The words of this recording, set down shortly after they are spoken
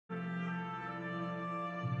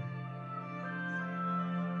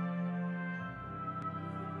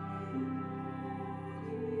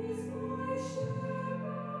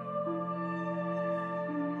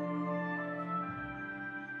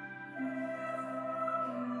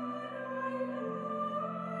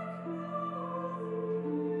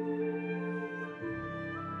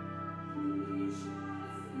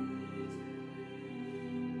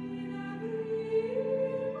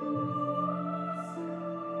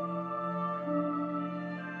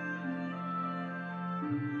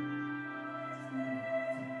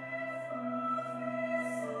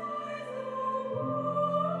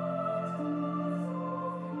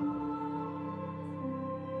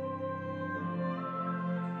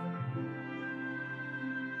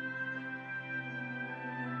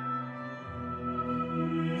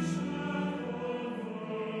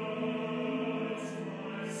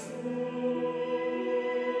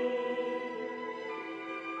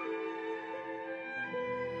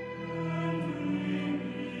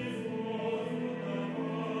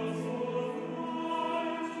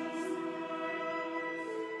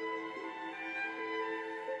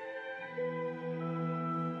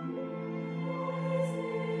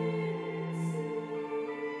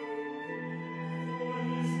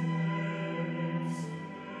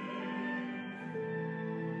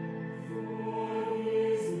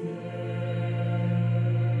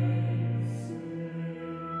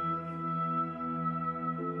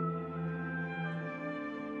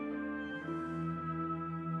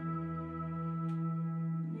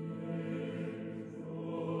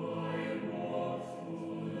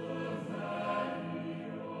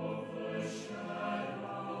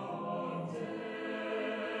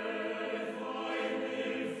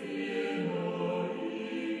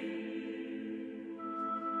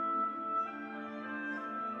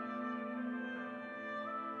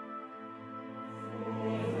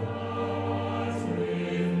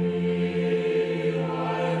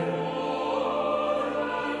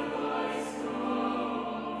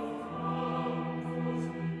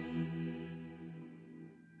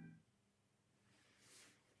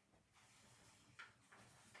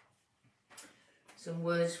Some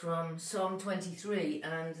words from Psalm 23,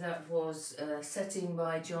 and that was a setting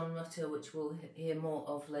by John Rutter, which we'll hear more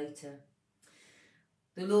of later.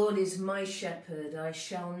 The Lord is my shepherd, I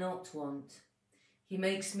shall not want. He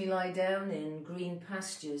makes me lie down in green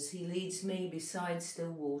pastures. He leads me beside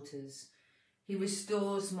still waters. He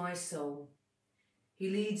restores my soul.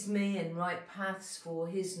 He leads me in right paths for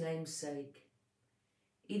his name's sake.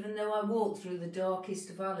 Even though I walk through the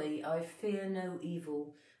darkest valley, I fear no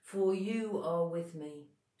evil, for you are with me.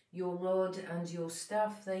 Your rod and your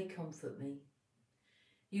staff, they comfort me.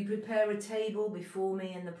 You prepare a table before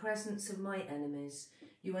me in the presence of my enemies.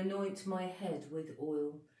 You anoint my head with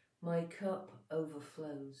oil. My cup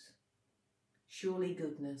overflows. Surely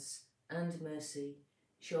goodness and mercy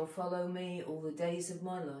shall follow me all the days of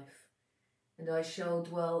my life, and I shall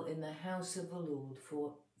dwell in the house of the Lord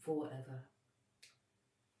forever.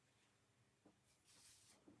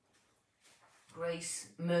 Grace,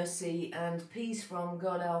 mercy, and peace from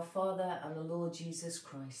God our Father and the Lord Jesus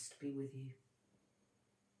Christ be with you.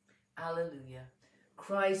 Alleluia.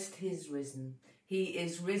 Christ is risen. He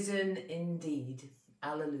is risen indeed.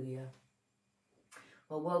 Alleluia.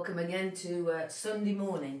 Well, welcome again to Sunday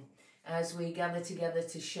morning as we gather together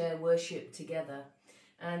to share worship together.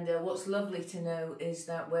 And what's lovely to know is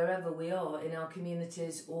that wherever we are in our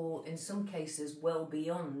communities, or in some cases well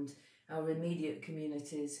beyond our immediate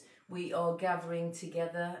communities, we are gathering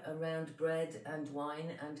together around bread and wine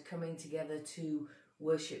and coming together to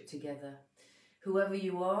worship together. Whoever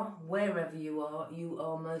you are, wherever you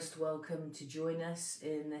are most welcome to join us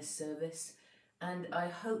in this service. And I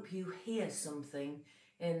hope you hear something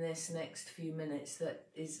in this next few minutes that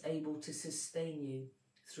is able to sustain you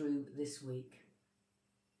through this week.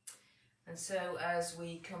 And so as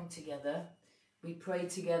we come together, we pray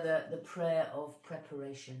together the prayer of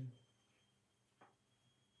preparation.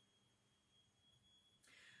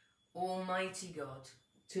 Almighty God,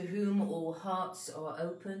 to whom all hearts are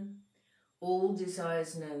open, all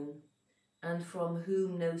desires known, and from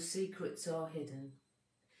whom no secrets are hidden,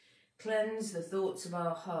 cleanse the thoughts of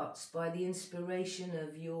our hearts by the inspiration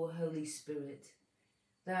of your Holy Spirit,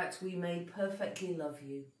 that we may perfectly love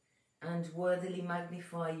you and worthily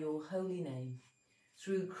magnify your holy name,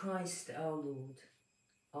 through Christ our Lord.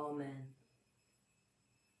 Amen.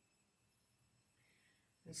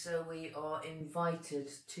 And so we are invited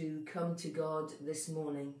to come to God this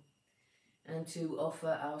morning and to offer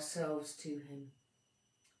ourselves to him.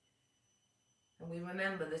 And we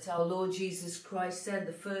remember that our Lord Jesus Christ said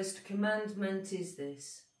the first commandment is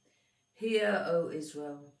this: Hear, O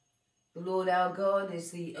Israel, the Lord our God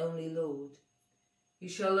is the only Lord. You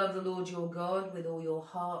shall love the Lord your God with all your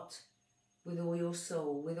heart, with all your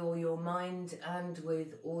soul, with all your mind, and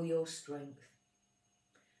with all your strength.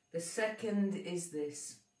 The second is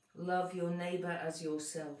this: love your neighbour as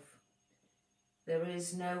yourself. There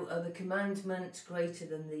is no other commandment greater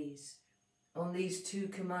than these. On these two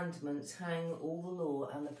commandments hang all the law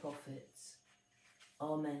and the prophets.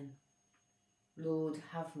 Amen. Lord,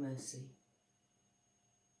 have mercy.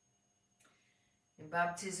 In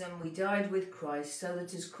baptism we died with Christ, so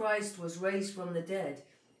that as Christ was raised from the dead,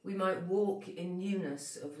 we might walk in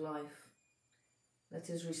newness of life. Let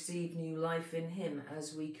us receive new life in him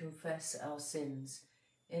as we confess our sins,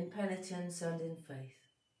 in penitence and in faith.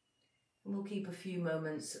 And we'll keep a few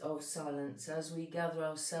moments of silence as we gather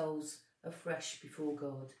ourselves afresh before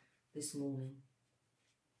God this morning.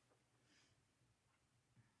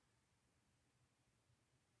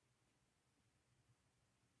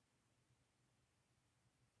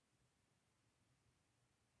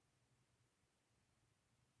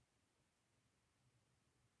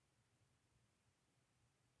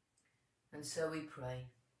 And so we pray.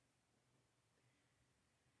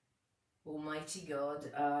 Almighty God,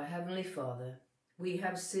 our Heavenly Father, we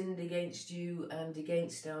have sinned against you and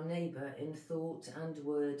against our neighbour in thought and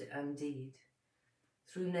word and deed,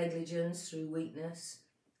 through negligence, through weakness,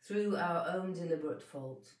 through our own deliberate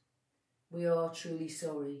fault. We are truly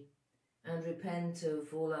sorry and repent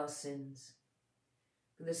of all our sins.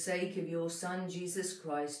 For the sake of your Son, Jesus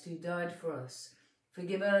Christ, who died for us,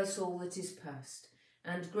 forgive us all that is past,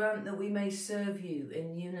 and grant that we may serve you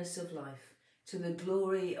in newness of life, to the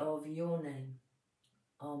glory of your name.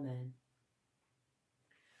 Amen.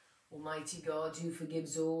 Almighty God, who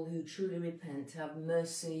forgives all who truly repent, have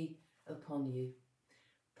mercy upon you.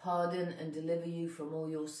 Pardon and deliver you from all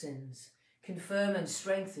your sins. Confirm and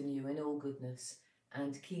strengthen you in all goodness,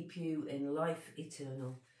 and keep you in life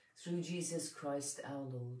eternal, through Jesus Christ our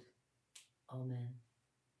Lord. Amen.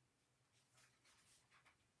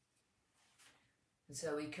 And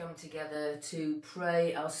so we come together to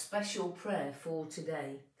pray our special prayer for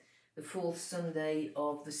today, the fourth Sunday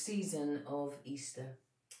of the season of Easter.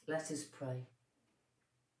 Let us pray.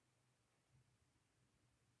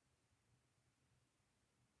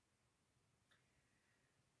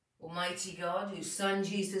 Almighty God, whose Son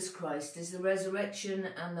Jesus Christ is the resurrection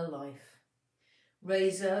and the life,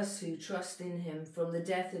 raise us who trust in him from the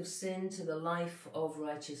death of sin to the life of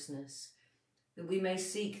righteousness, that we may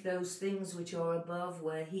seek those things which are above,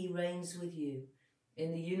 where he reigns with you,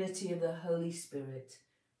 in the unity of the Holy Spirit,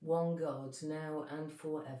 one God, now and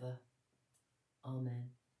forever. Amen.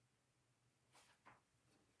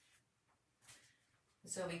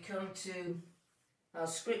 So we come to our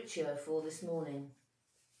scripture for this morning.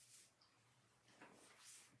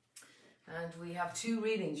 And we have two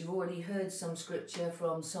readings. You've already heard some scripture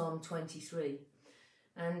from Psalm 23.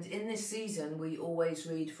 And in this season, we always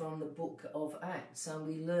read from the book of Acts, and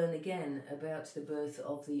we learn again about the birth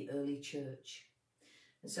of the early church.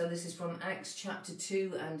 And so this is from Acts chapter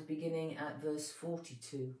 2 and beginning at verse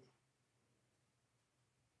 42.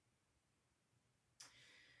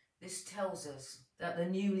 This tells us that the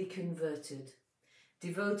newly converted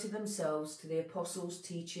devoted themselves to the apostles'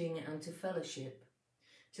 teaching and to fellowship,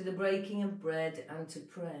 to the breaking of bread and to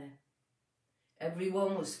prayer.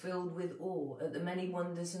 Everyone was filled with awe at the many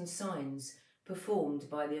wonders and signs performed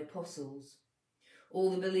by the apostles.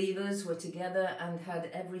 All the believers were together and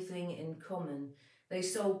had everything in common. They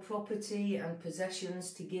sold property and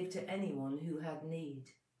possessions to give to anyone who had need.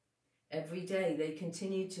 Every day they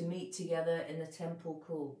continued to meet together in the temple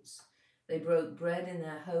courts. They broke bread in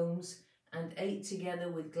their homes and ate together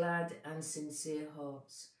with glad and sincere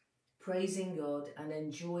hearts, praising God and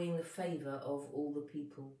enjoying the favour of all the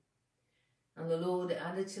people. And the Lord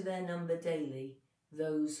added to their number daily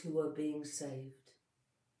those who were being saved.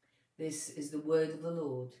 This is the word of the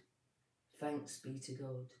Lord. Thanks be to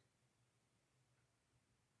God.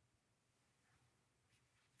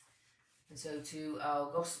 And so to our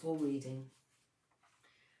gospel reading.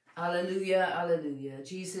 Alleluia, alleluia.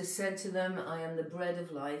 Jesus said to them, I am the bread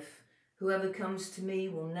of life. Whoever comes to me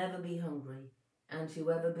will never be hungry, and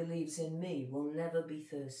whoever believes in me will never be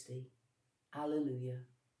thirsty. Alleluia.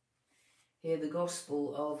 Hear the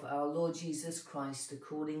gospel of our Lord Jesus Christ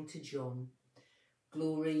according to John.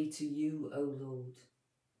 Glory to you, O Lord.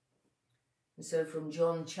 And so from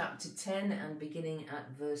John chapter 10 and beginning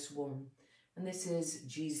at verse 1. And this is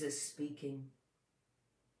Jesus speaking.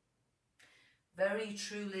 Very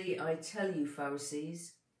truly I tell you,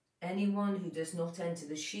 Pharisees, anyone who does not enter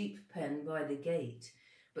the sheep pen by the gate,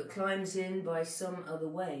 but climbs in by some other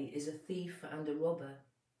way, is a thief and a robber.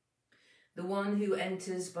 The one who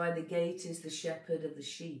enters by the gate is the shepherd of the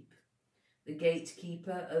sheep. The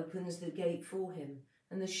gatekeeper opens the gate for him,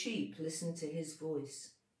 and the sheep listen to his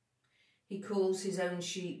voice. He calls his own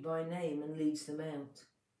sheep by name and leads them out.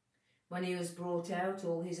 When he has brought out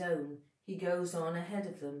all his own, he goes on ahead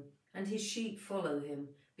of them, and his sheep follow him,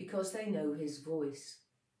 because they know his voice.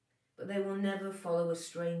 But they will never follow a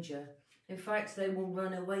stranger. In fact, they will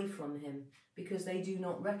run away from him, because they do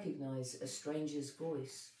not recognize a stranger's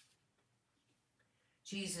voice.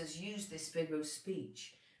 Jesus used this figure of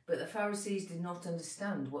speech, but the Pharisees did not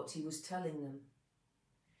understand what he was telling them.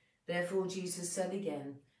 Therefore Jesus said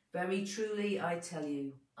again, Very truly I tell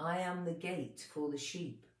you, I am the gate for the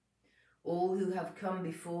sheep. All who have come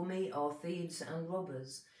before me are thieves and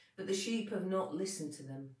robbers, but the sheep have not listened to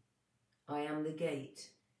them. I am the gate.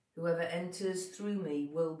 Whoever enters through me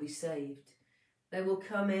will be saved. They will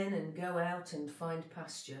come in and go out and find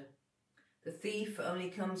pasture. The thief only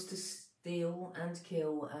comes to steal and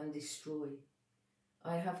kill and destroy.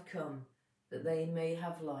 I have come that they may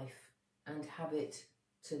have life and have it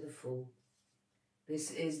to the full.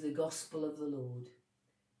 This is the gospel of the Lord.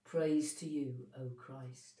 Praise to you, O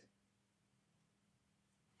Christ.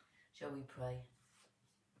 Shall we pray?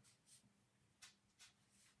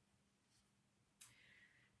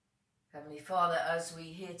 Heavenly Father, as we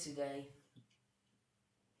hear today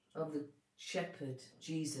of the shepherd,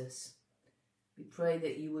 Jesus, we pray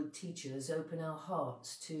that you would teach us, open our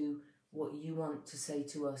hearts to what you want to say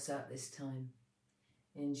to us at this time.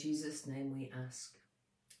 In Jesus' name we ask.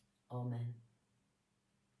 Amen.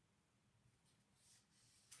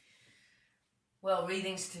 Well,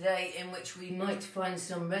 readings today in which we might find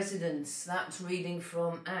some resonance. That's reading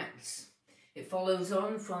from Acts. It follows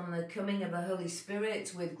on from the coming of the Holy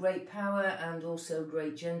Spirit with great power and also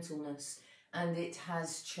great gentleness, and it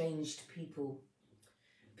has changed people.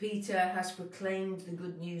 Peter has proclaimed the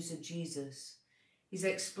good news of Jesus. He's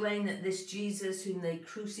explained that this Jesus whom they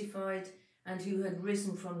crucified and who had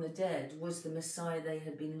risen from the dead was the Messiah they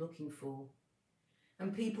had been looking for.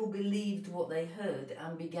 And people believed what they heard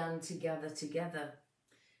and began to gather together.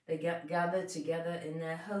 They gathered together in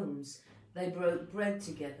their homes. They broke bread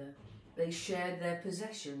together. They shared their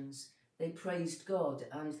possessions. They praised God,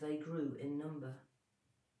 and they grew in number.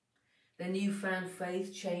 Their newfound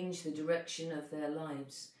faith changed the direction of their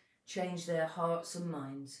lives, changed their hearts and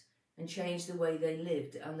minds, and changed the way they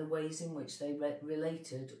lived and the ways in which they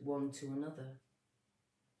related one to another.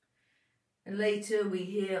 And later we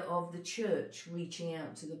hear of the church reaching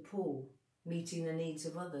out to the poor, meeting the needs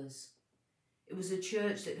of others. It was a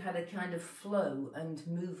church that had a kind of flow and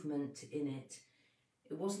movement in it.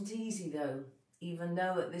 It wasn't easy though, even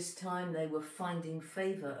though at this time they were finding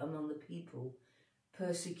favour among the people.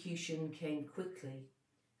 Persecution came quickly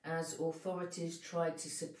as authorities tried to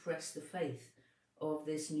suppress the faith of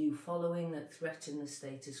this new following that threatened the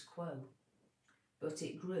status quo. But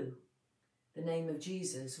it grew. The name of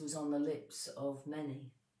Jesus was on the lips of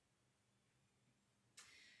many.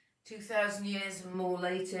 2,000 years and more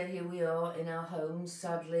later, here we are in our homes,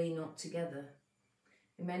 sadly not together.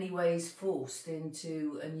 In many ways forced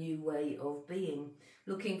into a new way of being,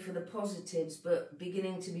 looking for the positives but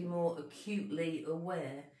beginning to be more acutely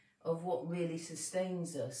aware of what really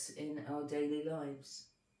sustains us in our daily lives.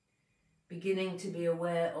 Beginning to be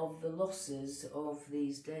aware of the losses of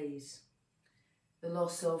these days. The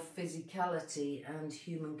loss of physicality and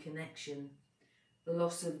human connection. The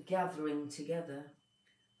loss of gathering together.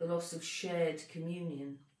 The loss of shared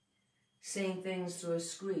communion. Seeing things through a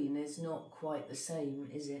screen is not quite the same,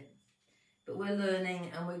 is it? But we're learning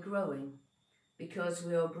and we're growing, because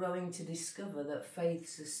we are growing to discover that faith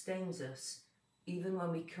sustains us even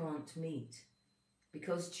when we can't meet,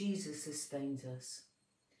 because Jesus sustains us.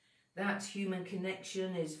 That human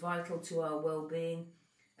connection is vital to our well-being,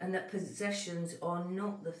 and that possessions are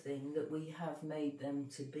not the thing that we have made them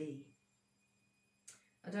to be.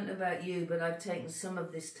 I don't know about you, but I've taken some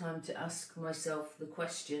of this time to ask myself the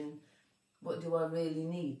question, what do I really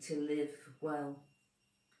need to live well?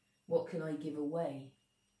 What can I give away?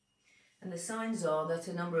 And the signs are that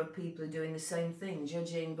a number of people are doing the same thing,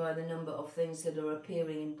 judging by the number of things that are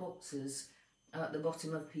appearing in boxes at the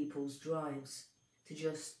bottom of people's drives to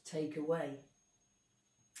just take away.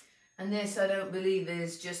 And this, I don't believe,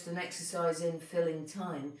 is just an exercise in filling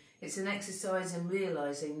time. It's an exercise in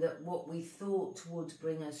realising that what we thought would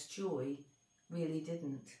bring us joy really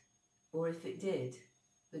didn't. Or if it did,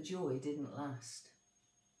 the joy didn't last.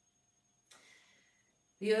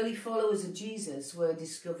 The early followers of Jesus were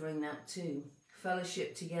discovering that too.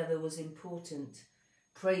 Fellowship together was important.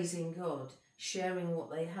 Praising God, sharing what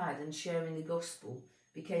they had and sharing the gospel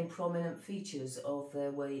became prominent features of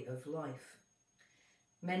their way of life.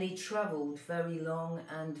 Many travelled very long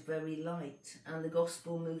and very light, and the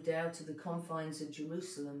gospel moved out of the confines of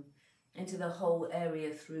Jerusalem into the whole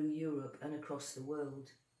area through Europe and across the world.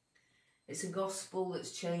 It's a gospel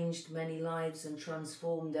that's changed many lives and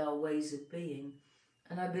transformed our ways of being.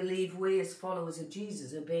 And I believe we as followers of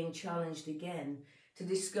Jesus are being challenged again to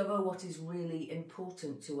discover what is really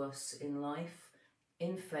important to us in life,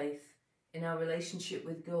 in faith, in our relationship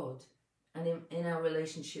with God, and in our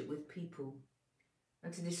relationship with people.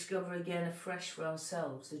 And to discover again afresh for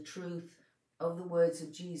ourselves the truth of the words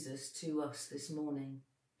of Jesus to us this morning.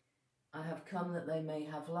 I have come that they may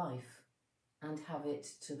have life and have it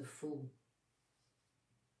to the full.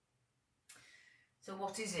 So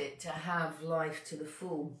what is it to have life to the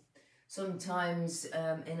full? Sometimes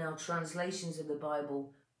in our translations of the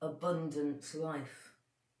Bible, abundant life.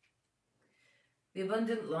 The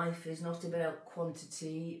abundant life is not about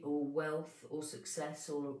quantity or wealth or success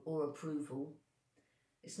or approval.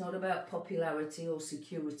 It's not about popularity or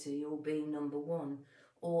security or being number one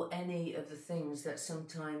or any of the things that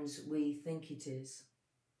sometimes we think it is.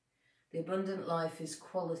 The abundant life is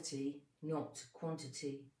quality, not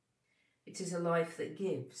quantity. It is a life that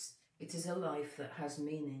gives. It is a life that has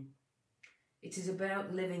meaning. It is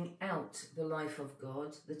about living out the life of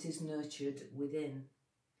God that is nurtured within.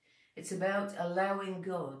 It's about allowing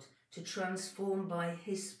God to transform by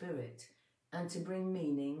His Spirit and to bring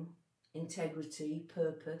meaning, integrity,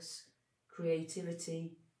 purpose,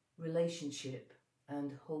 creativity, relationship,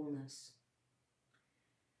 and wholeness.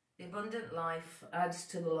 The abundant life adds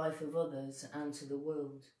to the life of others and to the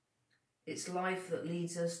world. It's life that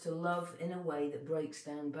leads us to love in a way that breaks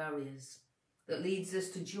down barriers, that leads us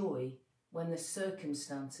to joy when the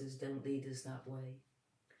circumstances don't lead us that way.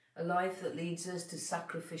 A life that leads us to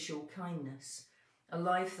sacrificial kindness, a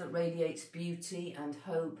life that radiates beauty and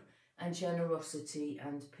hope and generosity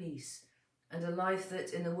and peace, and a life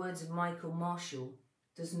that, in the words of Michael Marshall,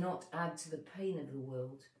 does not add to the pain of the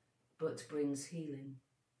world, but brings healing.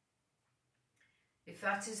 If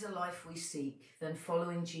that is the life we seek, then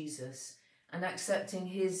following Jesus and accepting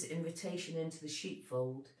His invitation into the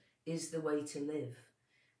sheepfold is the way to live.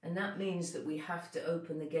 And that means that we have to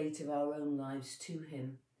open the gate of our own lives to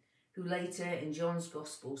him, who later in John's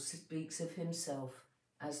Gospel speaks of himself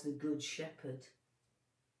as the Good Shepherd.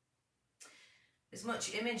 There's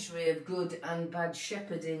much imagery of good and bad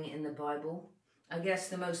shepherding in the Bible. I guess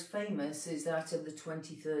the most famous is that of the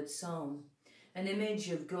 23rd Psalm, an image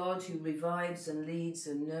of God who revives and leads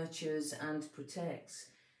and nurtures and protects,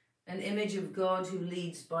 an image of God who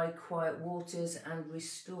leads by quiet waters and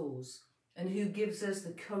restores, and who gives us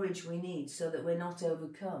the courage we need so that we're not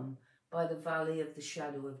overcome by the valley of the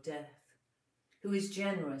shadow of death, who is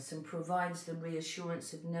generous and provides the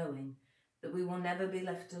reassurance of knowing that we will never be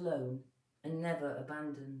left alone and never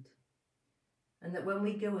abandoned, and that when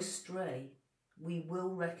we go astray, we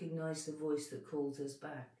will recognise the voice that calls us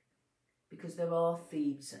back, because there are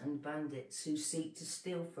thieves and bandits who seek to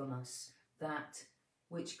steal from us that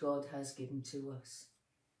which God has given to us.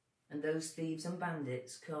 And those thieves and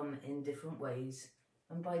bandits come in different ways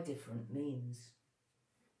and by different means.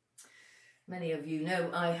 Many of you know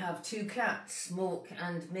I have 2 cats, Mork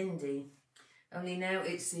and Mindy, only now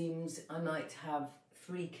it seems I might have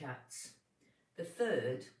 3 cats. The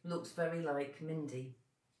third looks very like Mindy.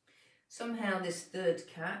 Somehow this third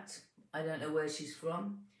cat, I don't know where she's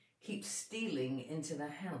from, keeps stealing into the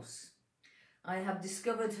house. I have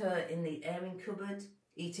discovered her in the airing cupboard,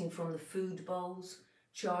 eating from the food bowls,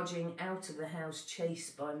 charging out of the house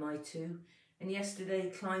chased by my 2, and yesterday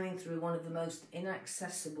climbing through one of the most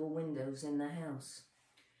inaccessible windows in the house.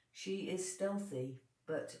 She is stealthy,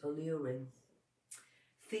 but alluring.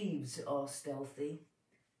 Thieves are stealthy.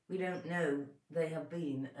 We don't know they have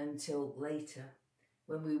been until later,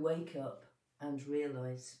 when we wake up and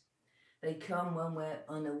realise. They come when we're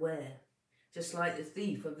unaware, just like the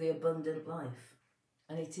thief of the abundant life,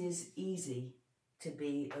 and it is easy to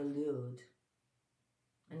be allured.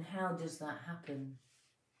 And how does that happen?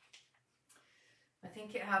 I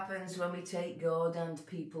think it happens when we take God and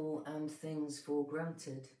people and things for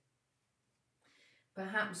granted.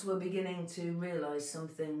 Perhaps we're beginning to realise some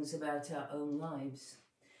things about our own lives,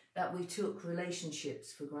 that we took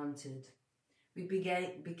relationships for granted. We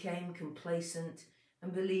became complacent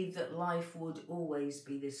and believed that life would always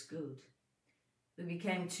be this good. We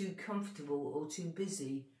became too comfortable or too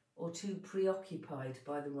busy or too preoccupied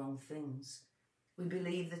by the wrong things. We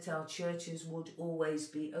believed that our churches would always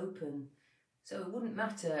be open, so it wouldn't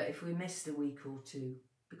matter if we missed a week or 2,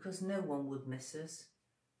 because no one would miss us.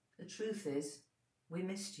 The truth is, we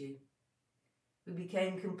missed you. We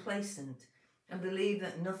became complacent and believed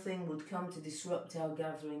that nothing would come to disrupt our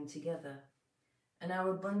gathering together. And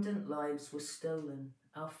our abundant lives were stolen.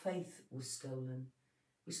 Our faith was stolen.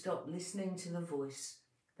 We stopped listening to the voice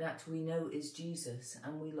that we know is Jesus,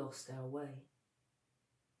 and we lost our way.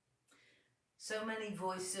 So many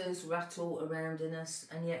voices rattle around in us,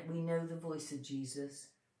 and yet we know the voice of Jesus,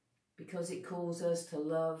 because it calls us to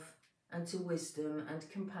love and to wisdom and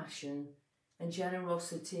compassion and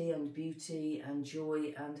generosity and beauty and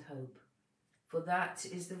joy and hope. For that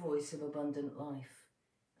is the voice of abundant life,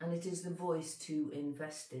 and it is the voice to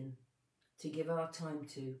invest in, to give our time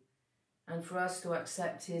to, and for us to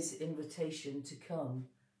accept his invitation to come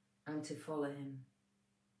and to follow him.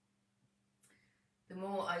 The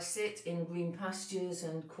more I sit in green pastures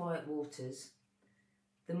and quiet waters,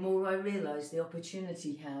 the more I realise the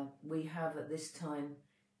opportunity we have at this time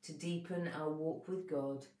to deepen our walk with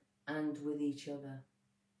God and with each other.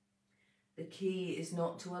 The key is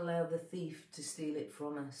not to allow the thief to steal it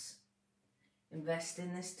from us. Invest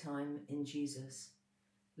in this time in Jesus.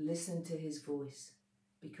 Listen to his voice,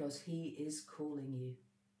 because he is calling you.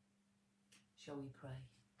 Shall we pray?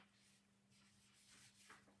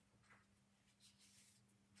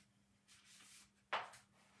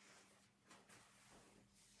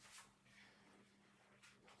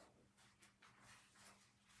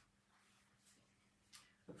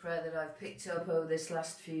 A prayer that I've picked up over this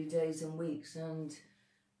last few days and weeks, and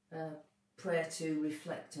prayer to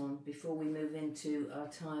reflect on before we move into our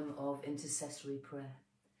time of intercessory prayer.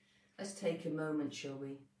 Let's take a moment, shall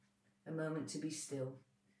we? A moment to be still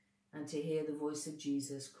and to hear the voice of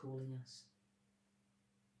Jesus calling us.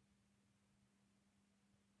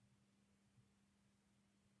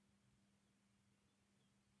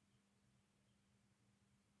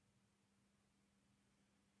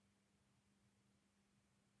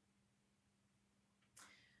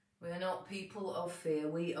 We are not people of fear,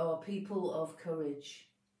 we are people of courage.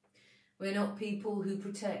 We are not people who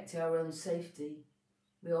protect our own safety.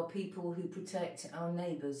 We are people who protect our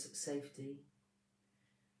neighbours' safety.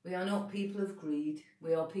 We are not people of greed,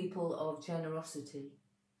 we are people of generosity.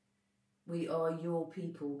 We are your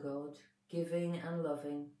people, God, giving and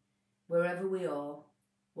loving, wherever we are,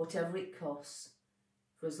 whatever it costs,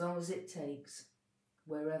 for as long as it takes,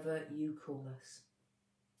 wherever you call us.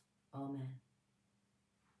 Amen.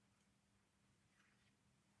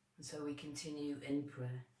 And so we continue in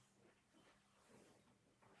prayer.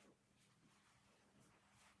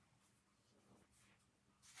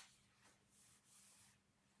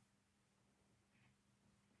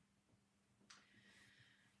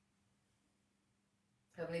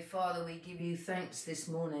 Heavenly Father, we give you thanks this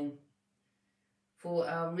morning for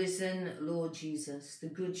our risen Lord Jesus, the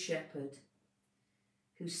Good Shepherd,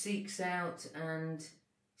 who seeks out and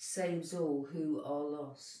saves all who are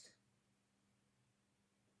lost.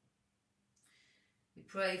 We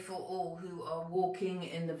pray for all who are walking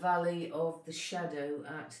in the valley of the shadow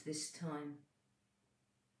at this time.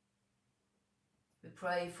 We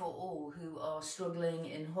pray for all who are struggling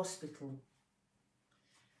in hospital.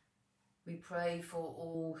 We pray for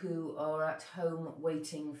all who are at home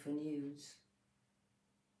waiting for news.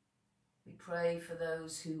 We pray for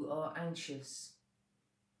those who are anxious.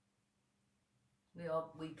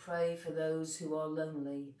 We pray for those who are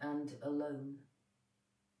lonely and alone.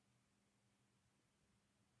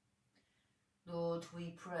 Lord,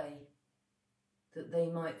 we pray that they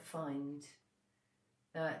might find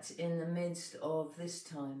that in the midst of this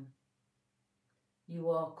time,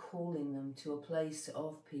 you are calling them to a place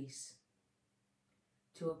of peace,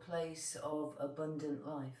 to a place of abundant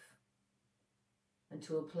life, and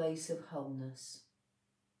to a place of wholeness.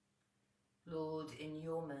 Lord, in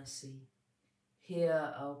your mercy,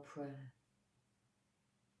 hear our prayer.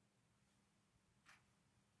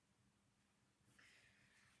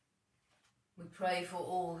 We pray for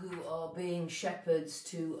all who are being shepherds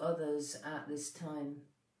to others at this time,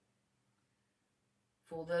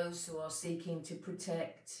 for those who are seeking to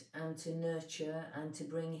protect and to nurture and to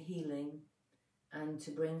bring healing and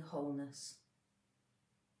to bring wholeness.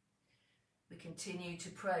 We continue to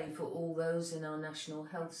pray for all those in our National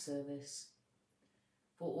Health Service,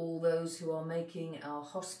 for all those who are making our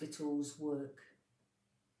hospitals work,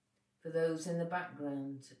 for those in the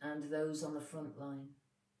background and those on the front line.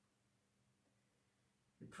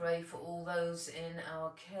 We pray for all those in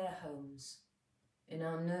our care homes, in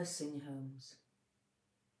our nursing homes.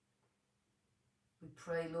 We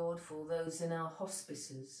pray, Lord, for those in our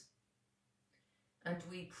hospices. And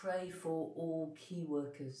we pray for all key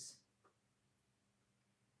workers.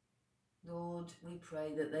 Lord, we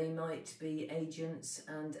pray that they might be agents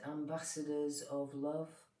and ambassadors of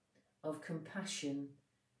love, of compassion,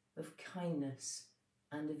 of kindness,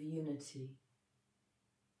 and of unity.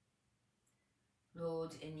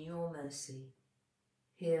 Lord, in your mercy,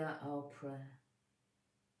 hear our prayer.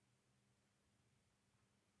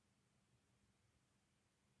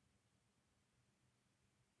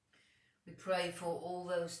 We pray for all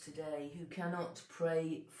those today who cannot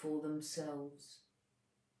pray for themselves,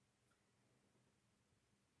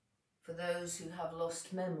 for those who have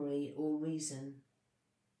lost memory or reason.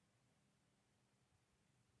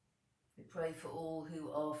 We pray for all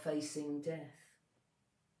who are facing death.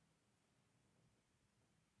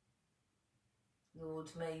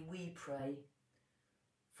 Lord, may we pray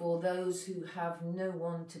for those who have no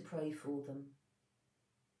one to pray for them.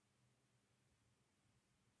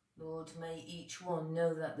 Lord, may each one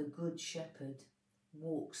know that the Good Shepherd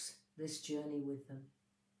walks this journey with them.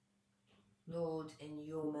 Lord, in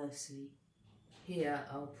your mercy, hear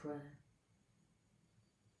our prayer.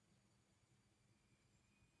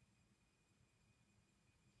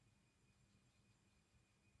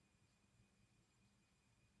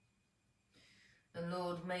 And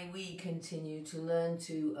Lord, may we continue to learn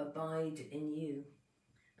to abide in you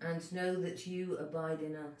and know that you abide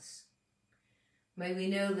in us. May we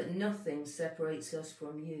know that nothing separates us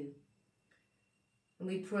from you. And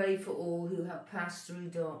we pray for all who have passed through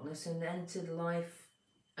darkness and entered life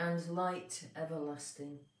and light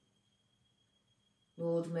everlasting.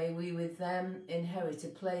 Lord, may we with them inherit a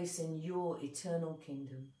place in your eternal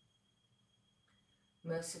kingdom.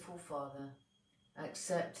 Merciful Father,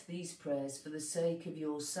 accept these prayers for the sake of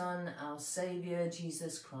your Son, our Saviour,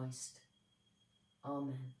 Jesus Christ.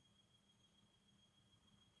 Amen.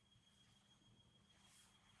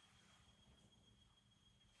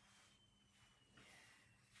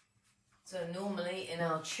 So normally in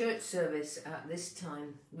our church service at this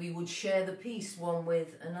time, we would share the peace one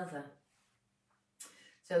with another.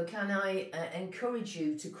 So can I encourage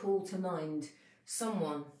you to call to mind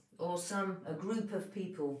someone or a group of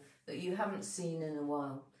people that you haven't seen in a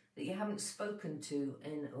while, that you haven't spoken to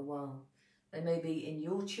in a while. They may be in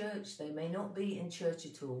your church, they may not be in church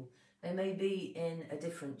at all, they may be in a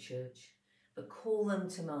different church, but call them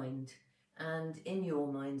to mind and in your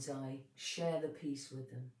mind's eye, share the peace with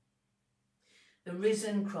them. the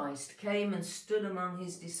risen Christ came and stood among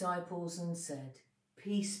his disciples and said,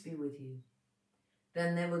 "Peace be with you."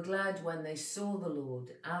 Then they were glad when they saw the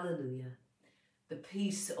Lord. Alleluia. The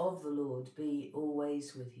peace of the Lord be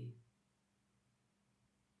always with you.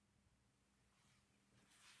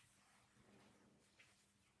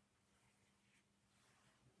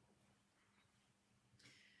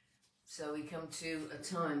 So we come to a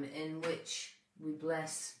time in which we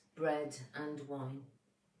bless bread and wine.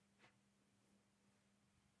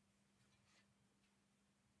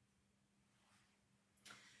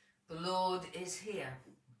 The Lord is here.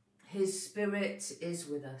 His Spirit is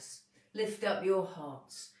with us. Lift up your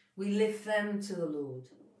hearts. We lift them to the Lord.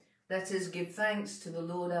 Let us give thanks to the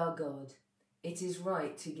Lord our God. It is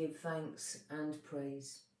right to give thanks and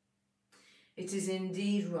praise. It is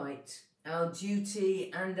indeed right, our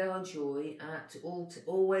duty and our joy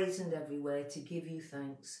always and everywhere to give you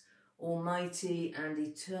thanks, Almighty and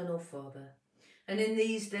eternal Father, and in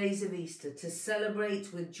these days of Easter to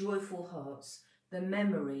celebrate with joyful hearts the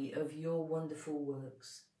memory of your wonderful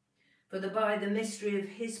works. For by the mystery of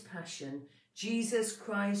his passion, Jesus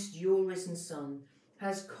Christ, your risen Son,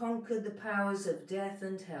 has conquered the powers of death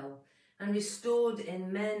and hell and restored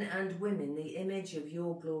in men and women the image of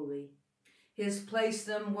your glory. He has placed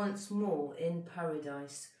them once more in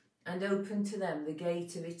paradise and opened to them the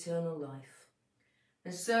gate of eternal life.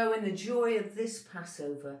 And so in the joy of this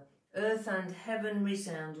Passover, earth and heaven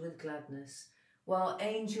resound with gladness, while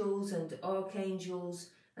angels and archangels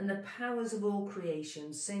and the powers of all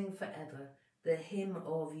creation sing forever the hymn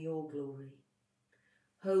of your glory.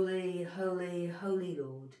 Holy, holy, holy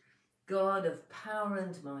Lord, God of power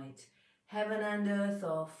and might, heaven and earth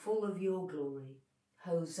are full of your glory.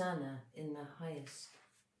 Hosanna in the highest.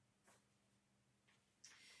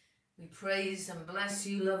 We praise and bless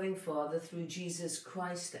you, loving Father, through Jesus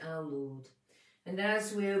Christ our Lord. And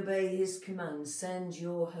as we obey his commands, send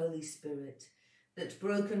your Holy Spirit, that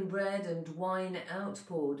broken bread and wine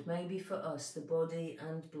outpoured may be for us the body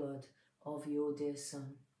and blood of your dear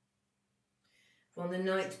Son. For on the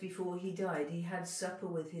night before he died, he had supper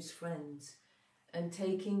with his friends, and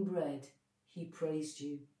taking bread, he praised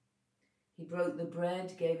you. He broke the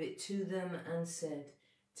bread, gave it to them, and said,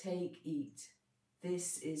 "Take, eat.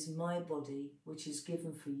 This is my body, which is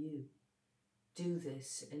given for you. Do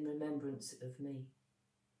this in remembrance of me."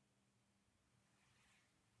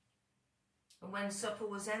 And when supper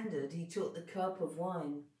was ended, he took the cup of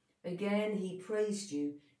wine. Again he praised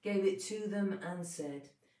you, gave it to them, and said,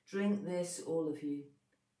 "Drink this, all of you.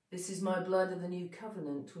 This is my blood of the new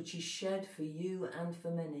covenant, which is shed for you and for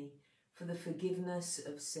many, for the forgiveness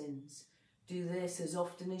of sins. Do this as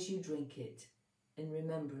often as you drink it, in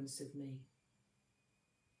remembrance of me."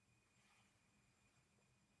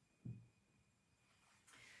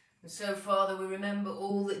 And so, Father, we remember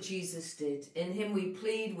all that Jesus did. In him we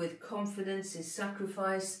plead with confidence his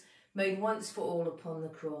sacrifice made once for all upon the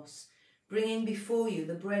cross. Bringing before you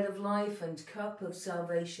the bread of life and cup of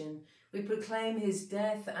salvation, we proclaim his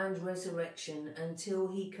death and resurrection until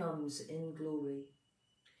he comes in glory.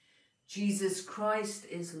 Jesus Christ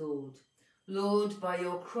is Lord. Lord, by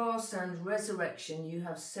your cross and resurrection you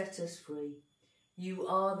have set us free. You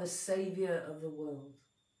are the Saviour of the world.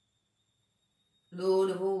 Lord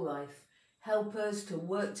of all life, help us to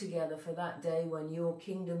work together for that day when your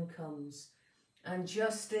kingdom comes, and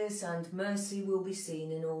justice and mercy will be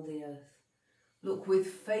seen in all the earth. Look with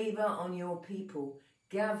favour on your people,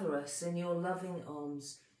 gather us in your loving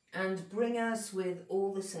arms, and bring us with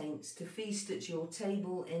all the saints to feast at your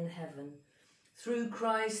table in heaven, through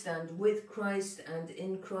Christ and with Christ and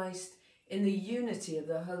in Christ, in the unity of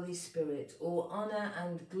the Holy Spirit. All honour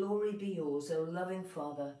and glory be yours, O loving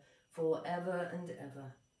Father, for ever and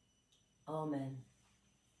ever. Amen.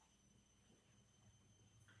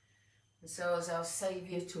 And so as our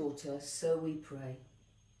Saviour taught us, so we pray.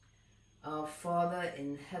 Our Father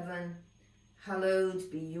in heaven, hallowed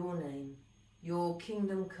be your name. Your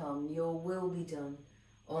kingdom come, your will be done,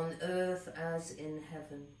 on earth as in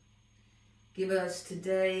heaven. Give us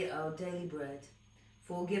today our daily bread.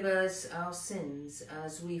 Forgive us our sins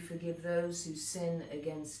as we forgive those who sin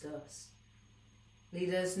against us.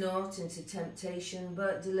 Lead us not into temptation,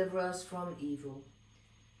 but deliver us from evil.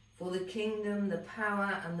 For the kingdom, the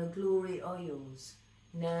power, and the glory are yours,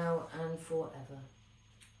 now and forever.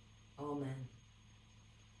 Amen.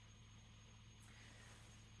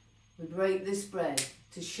 We break this bread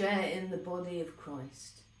to share in the body of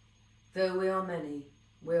Christ. Though we are many,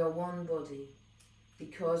 we are one body,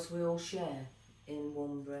 because we all share in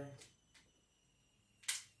one bread.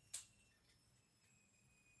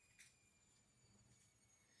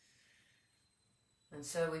 And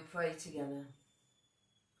so we pray together.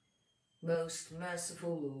 Most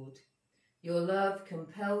merciful Lord, your love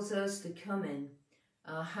compels us to come in.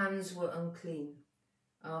 Our hands were unclean,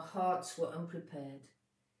 our hearts were unprepared.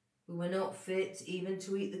 We were not fit even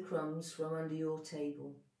to eat the crumbs from under your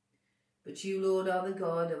table. But you, Lord, are the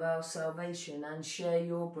God of our salvation and share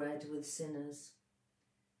your bread with sinners.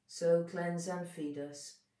 So cleanse and feed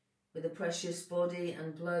us with the precious body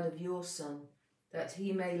and blood of your Son, that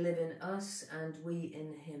he may live in us and we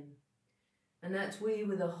in him, and that we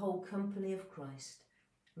with the whole company of Christ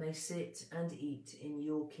may sit and eat in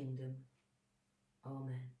your kingdom.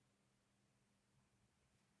 Amen.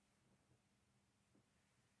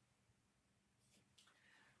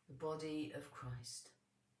 The body of Christ.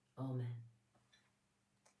 Amen.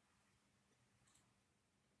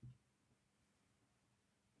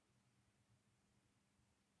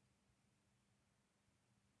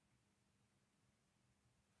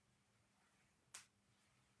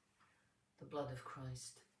 The blood of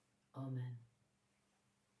Christ. Amen.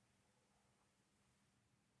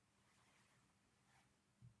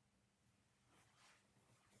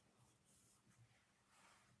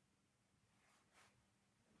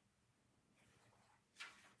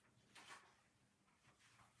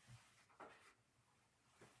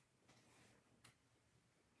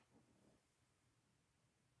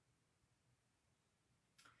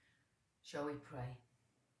 Shall we pray?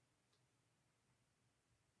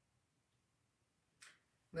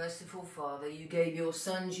 Merciful Father, you gave your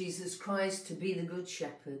Son, Jesus Christ, to be the Good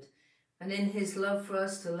Shepherd, and in his love for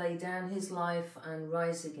us to lay down his life and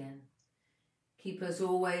rise again. Keep us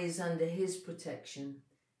always under his protection,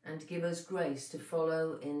 and give us grace to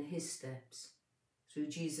follow in his steps. Through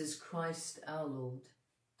Jesus Christ our Lord.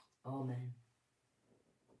 Amen.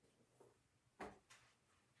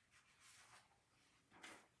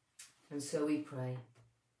 And so we pray.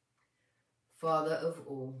 Father of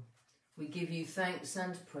all, we give you thanks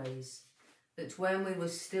and praise that when we were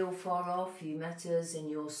still far off, you met us in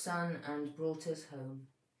your Son and brought us home.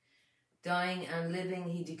 Dying and living,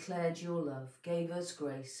 he declared your love, gave us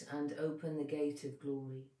grace and opened the gate of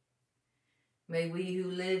glory. May we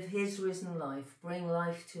who live his risen life bring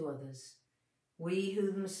life to others. We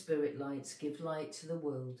whom the Spirit lights give light to the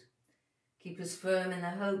world. Keep us firm in the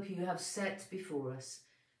hope you have set before us,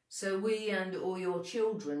 so we and all your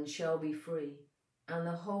children shall be free, and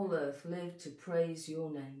the whole earth live to praise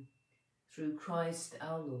your name. Through Christ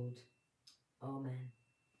our Lord. Amen.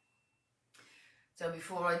 So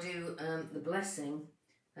before I do the blessing,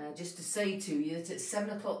 just to say to you that at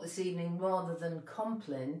 7 o'clock this evening, rather than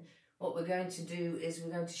Compline, what we're going to do is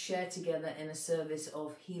we're going to share together in a service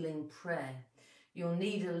of healing prayer. You'll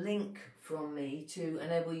need a link from me to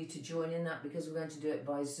enable you to join in that, because we're going to do it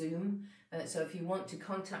by Zoom. So if you want to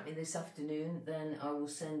contact me this afternoon, then I will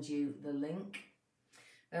send you the link.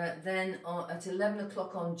 Then at 11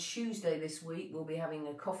 o'clock on Tuesday this week, we'll be having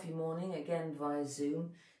a coffee morning, again via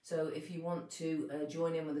Zoom. So if you want to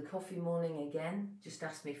join in with a coffee morning again, just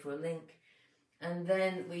ask me for a link. And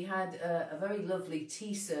then we had a very lovely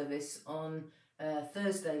tea service on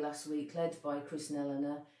Thursday last week, led by Chris and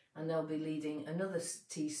Eleanor, and they'll be leading another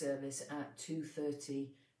tea service at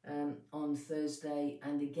 2:30 on Thursday,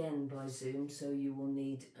 and again by Zoom, so you will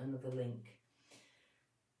need another link.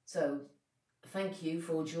 So thank you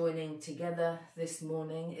for joining together this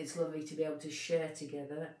morning. It's lovely to be able to share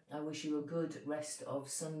together. I wish you a good rest of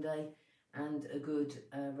Sunday and a good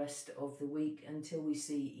rest of the week until we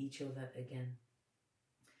see each other again.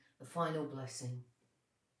 The final blessing.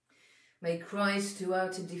 May Christ, who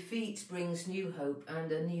out of defeat brings new hope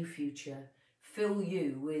and a new future, fill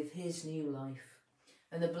you with his new life.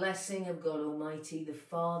 And the blessing of God Almighty, the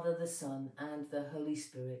Father, the Son, and the Holy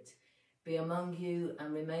Spirit be among you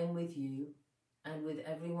and remain with you and with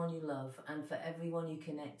everyone you love and for everyone you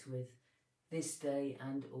connect with this day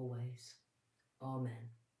and always. Amen.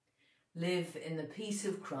 Live in the peace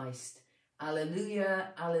of Christ.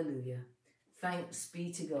 Alleluia, alleluia. Thanks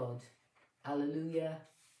be to God. Alleluia,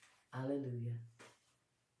 alleluia.